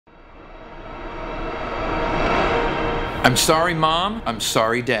I'm sorry, Mom. I'm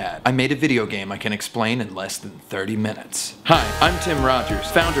sorry, Dad. I made a video game I can explain in less than 30 minutes. Hi, I'm Tim Rogers,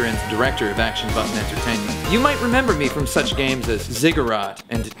 founder and director of Action Button Entertainment. You might remember me from such games as Ziggurat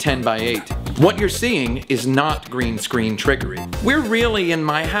and 10x8. What you're seeing is not green screen trickery. We're really in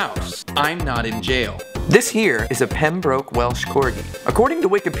my house. I'm not in jail. This here is a Pembroke Welsh Corgi. According to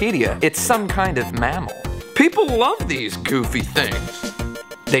Wikipedia, it's some kind of mammal. People love these goofy things.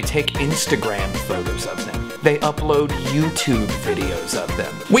 They take Instagram photos of them. They upload YouTube videos of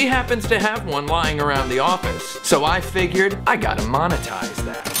them. We happens to have one lying around the office, so I figured I gotta monetize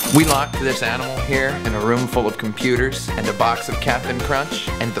that. We locked this animal here in a room full of computers and a box of Captain Crunch,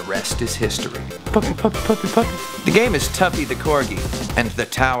 and the rest is history. Puppy, puppy, puppy, puppy. The game is Tuffy the Corgi and the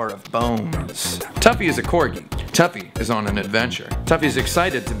Tower of Bones. Tuffy is a corgi. Tuffy is on an adventure. Tuffy's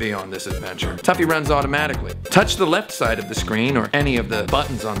excited to be on this adventure. Tuffy runs automatically. Touch the left side of the screen or any of the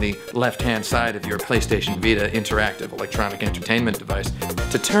buttons on the left-hand side of your PlayStation Vita interactive electronic entertainment device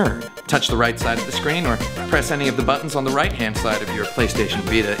to turn. Touch the right side of the screen or press any of the buttons on the right-hand side of your PlayStation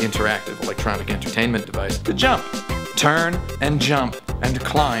Vita interactive electronic entertainment device to jump. Turn and jump and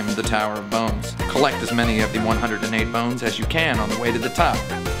climb the Tower of Bones. Collect as many of the 108 bones as you can on the way to the top.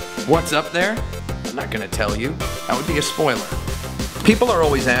 What's up there? I'm not gonna tell you. That would be a spoiler. People are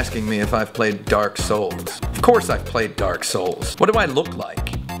always asking me if I've played Dark Souls. Of course I've played Dark Souls. What do I look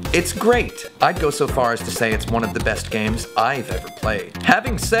like? It's great. I'd go so far as to say it's one of the best games I've ever played.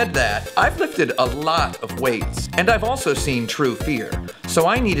 Having said that, I've lifted a lot of weights, and I've also seen true fear, so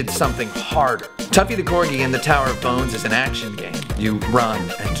I needed something harder. Tuffy the Corgi in the Tower of Bones is an action game. You run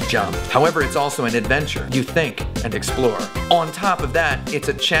and jump. However, it's also an adventure. You think and explore. On top of that, it's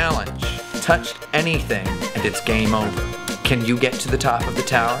a challenge. Touch anything, and it's game over. Can you get to the top of the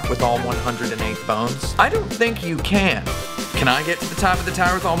tower with all 108 bones? I don't think you can. Can I get to the top of the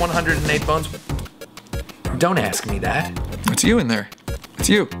tower with all 108 bones? Don't ask me that. It's you in there. It's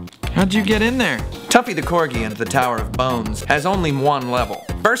you. How'd you get in there? Tuffy the Corgi and the Tower of Bones has only one level.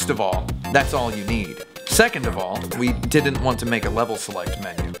 First of all, that's all you need. Second of all, we didn't want to make a level select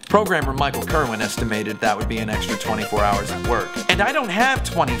menu. Programmer Michael Kerwin estimated that would be an extra 24 hours of work. And I don't have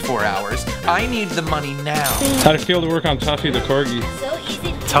 24 hours. I need the money now. How'd it feel to work on Tuffy the Corgi? So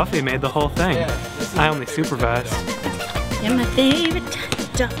easy. Tuffy made the whole thing. I only supervised. You're my favorite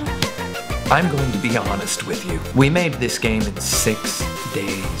dog. I'm going to be honest with you. We made this game in 6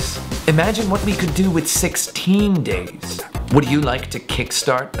 days. Imagine what we could do with 16 days. Would you like to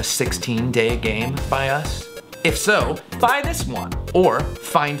kickstart a 16-day game by us? If so, buy this one, or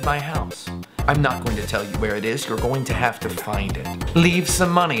find my house. I'm not going to tell you where it is, you're going to have to find it. Leave some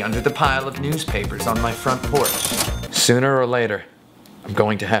money under the pile of newspapers on my front porch. Sooner or later, I'm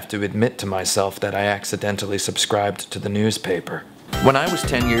going to have to admit to myself that I accidentally subscribed to the newspaper. When I was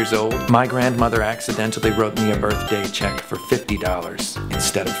 10 years old, my grandmother accidentally wrote me a birthday check for $50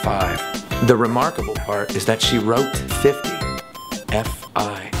 instead of $5. The remarkable part is that she wrote 50.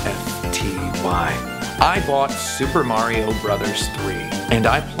 F-I-F-T-Y. I bought Super Mario Bros. 3, and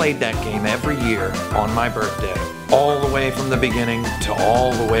I played that game every year on my birthday. All the way from the beginning to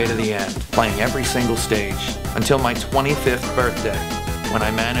all the way to the end, playing every single stage until my 25th birthday, when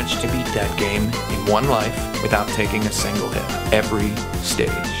I managed to beat that game in one life without taking a single hit, every stage.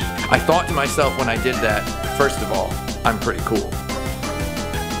 I thought to myself when I did that, first of all, I'm pretty cool.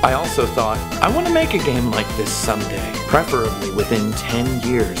 I also thought, I want to make a game like this someday, preferably within 10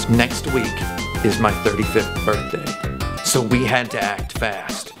 years. Next week is my 35th birthday, so we had to act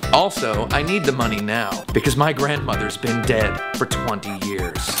fast. Also, I need the money now, because my grandmother's been dead for 20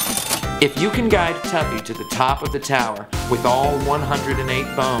 years. If you can guide Tuffy to the top of the tower with all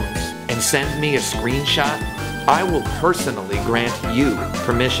 108 bones and send me a screenshot, I will personally grant you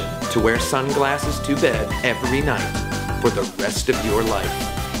permission to wear sunglasses to bed every night for the rest of your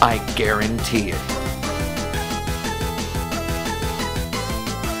life. I guarantee it.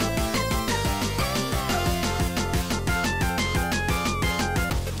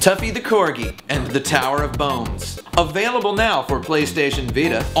 Tuffy the Corgi and the Tower of Bones. Available now for PlayStation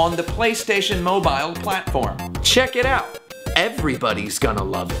Vita on the PlayStation Mobile platform. Check it out. Everybody's gonna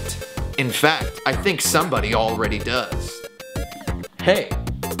love it. In fact, I think somebody already does. Hey,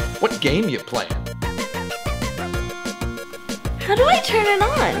 what game you playing? How do I turn it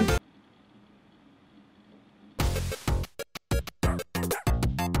on?